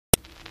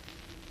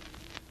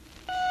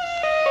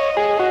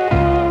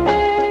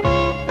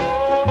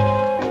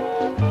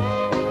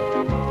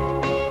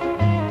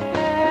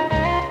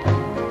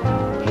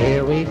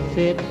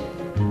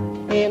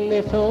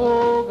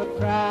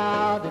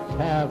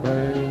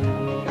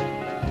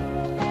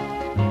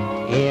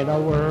In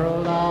a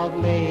world of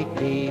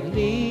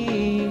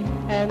make-believe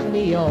and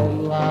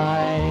neon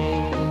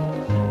lights,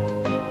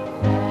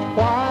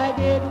 why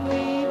did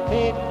we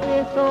pick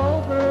this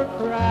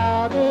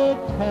overcrowded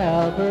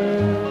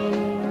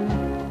tavern?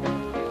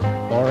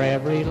 For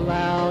every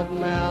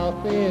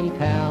loudmouth in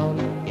town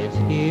is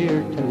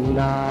here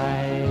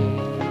tonight.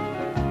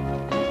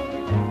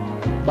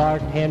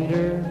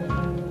 Bartender,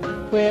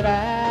 quit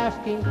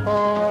asking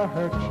for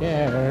her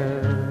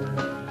chair.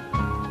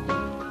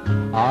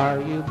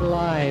 Are you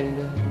blind?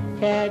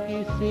 Can't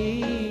you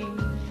see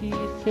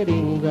she's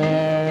sitting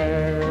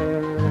there?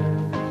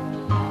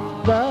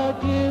 The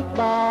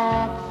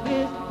jukebox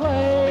is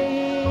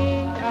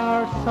playing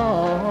our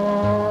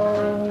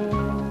song,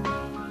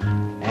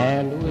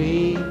 and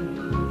we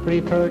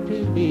prefer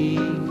to be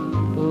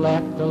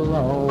left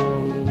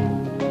alone.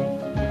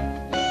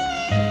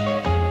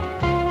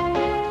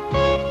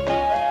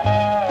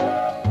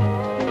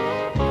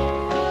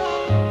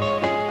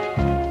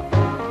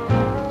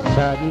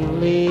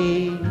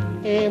 Suddenly,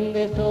 in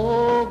this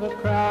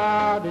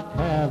overcrowded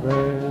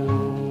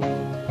tavern,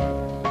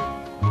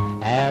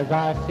 as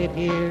I sit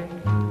here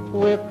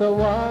with the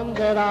one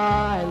that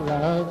I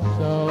love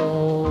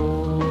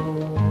so,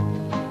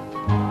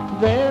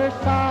 there's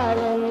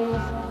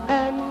silence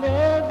and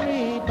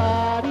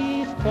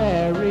everybody's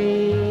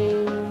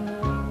staring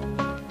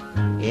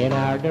in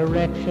our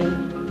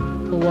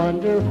direction.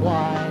 Wonder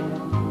why,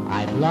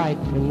 I'd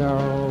like to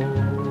know.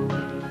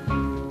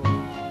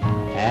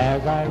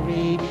 As I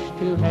reach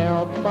to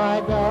help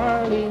my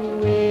darling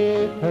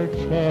with her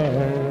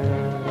chair,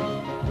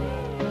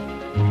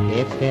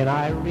 it's then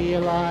I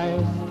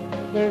realize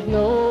there's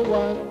no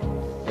one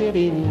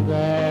sitting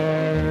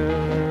there.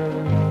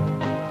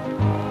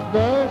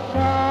 The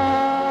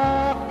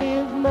shock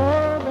is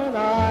more than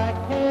I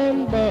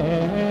can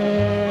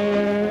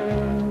bear,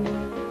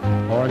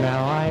 for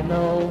now I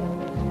know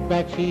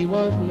that she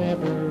was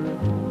never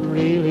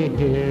really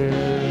here.